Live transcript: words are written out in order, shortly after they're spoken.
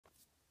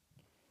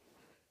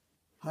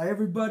Hi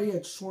everybody, I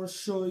just want to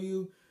show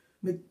you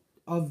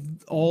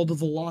of all the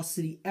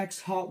Velocity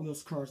X Hot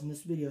Wheels cars in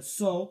this video.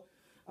 So,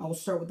 I will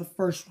start with the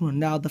first one.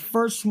 Now, the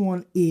first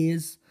one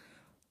is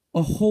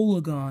a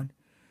Hologon,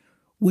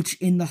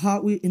 which in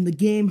the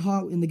Game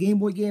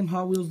Boy game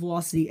Hot Wheels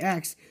Velocity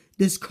X,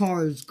 this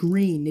car is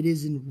green. It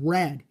is in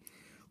red.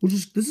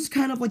 This is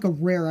kind of like a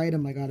rare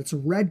item I got. It's a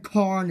red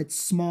car and it's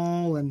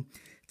small and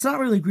it's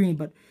not really green,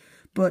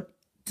 but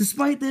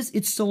despite this,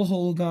 it's still a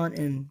Hologon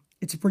and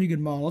it's a pretty good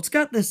model. It's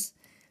got this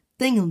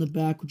thing on the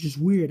back, which is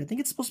weird. I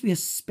think it's supposed to be a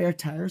spare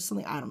tire or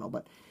something. I don't know,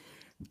 but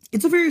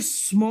it's a very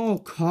small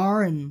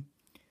car, and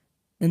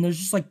there's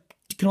just like,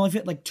 you can only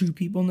fit like 2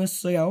 people in this.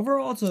 So yeah,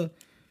 overall it's a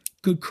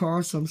good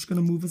car. So I'm just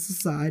gonna move this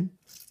aside.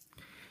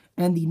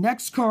 And the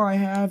next car I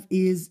have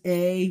is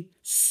a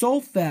So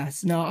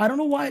Fast. Now I don't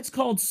know why it's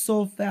called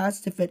So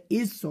Fast if it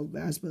is so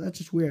fast, but that's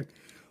just weird.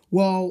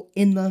 Well,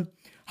 in the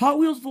Hot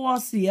Wheels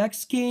Velocity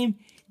X game,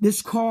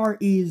 this car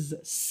is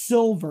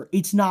silver.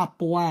 It's not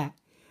black.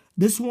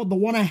 This one, the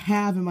one I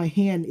have in my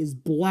hand, is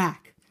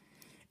black.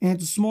 And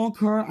it's a small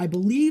car. I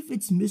believe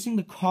it's missing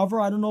the cover.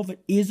 I don't know if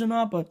it is or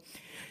not, but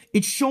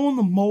it's showing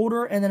the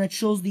motor, and then it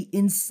shows the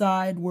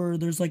inside where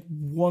there's like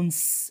 1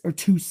 or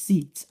 2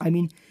 seats. I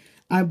mean,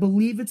 I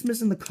believe it's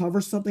missing the cover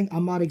or something.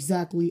 I'm not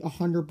exactly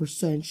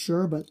 100%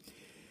 sure, but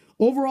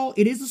overall,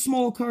 it is a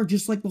small car,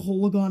 just like the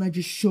Hologon I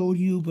just showed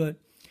you, but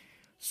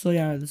so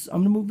yeah, I'm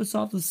going to move this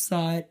off the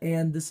side,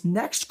 and this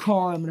next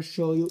car I'm going to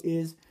show you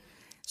is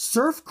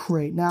Surf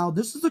Crate. Now,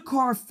 this is a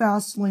car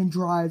Fastlane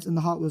drives in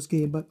the Hot Wheels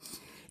game, but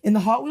in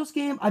the Hot Wheels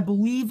game, I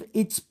believe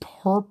it's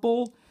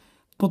purple,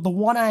 but the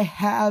one I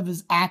have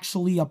is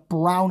actually a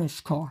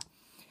brownish car.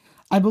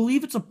 I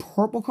believe it's a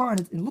purple car, and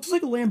it looks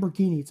like a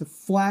Lamborghini. It's a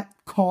flat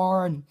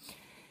car, and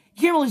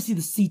you can't really see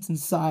the seats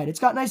inside. It's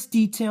got nice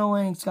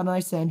detailing, it's got a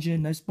nice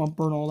engine, nice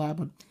bumper and all that,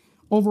 but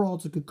overall,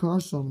 it's a good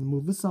car, so I'm going to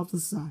move this off to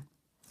the side.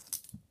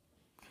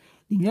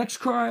 The next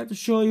car I have to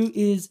show you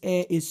is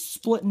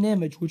Split and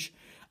Image, which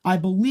I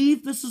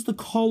believe this is the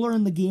color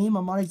in the game.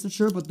 I'm not exactly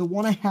sure, but the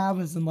one I have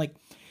is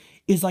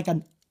like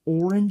an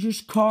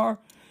orangish car.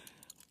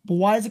 But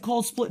why is it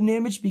called Split and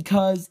Image?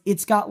 Because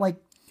it's got like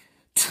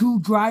 2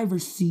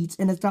 driver's seats,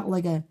 and it's got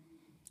like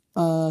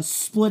a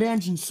split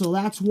engine, so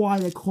that's why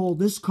they call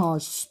this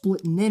car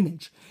Split and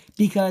Image,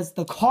 because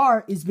the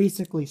car is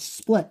basically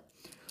split.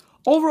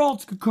 Overall,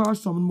 it's a good car,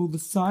 so I'm going to move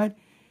aside.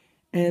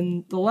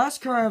 And the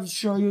last car I have to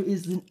show you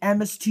is an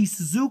MST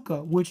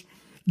Suzuka, which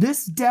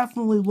this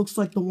definitely looks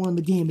like the one in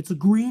the game. It's a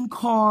green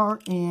car,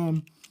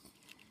 and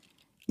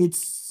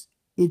it's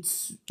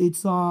what's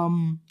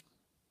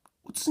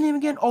the name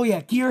again? Oh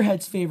yeah,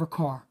 Gearhead's favorite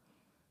car.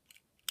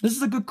 This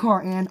is a good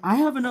car, and I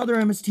have another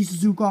MST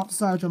Suzuka off the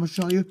side which I'm going to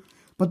show you.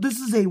 But this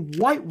is a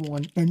white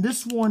one, and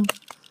this one,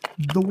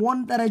 the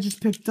one that I just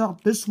picked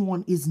up, this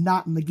one is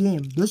not in the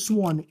game. This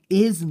one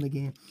is in the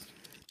game.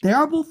 They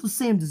are both the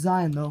same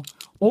design, though.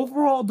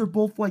 Overall, they're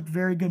both, like,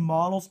 very good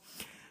models.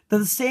 They're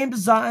the same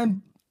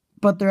design,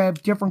 but they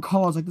have different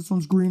colors. Like, this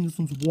one's green, this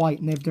one's white,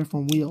 and they have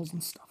different wheels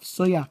and stuff.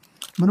 So, yeah,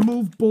 I'm going to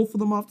move both of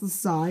them off to the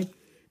side.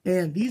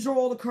 And these are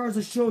all the cars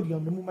I showed you.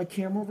 I'm going to move my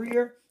camera over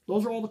here.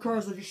 Those are all the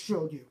cars I just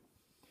showed you.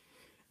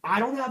 I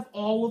don't have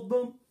all of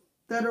them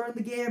that are in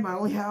the game. I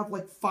only have,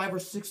 like, 5 or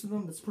 6 of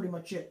them. That's pretty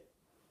much it.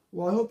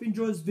 Well, I hope you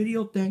enjoyed this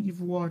video. Thank you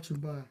for watching.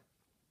 Bye.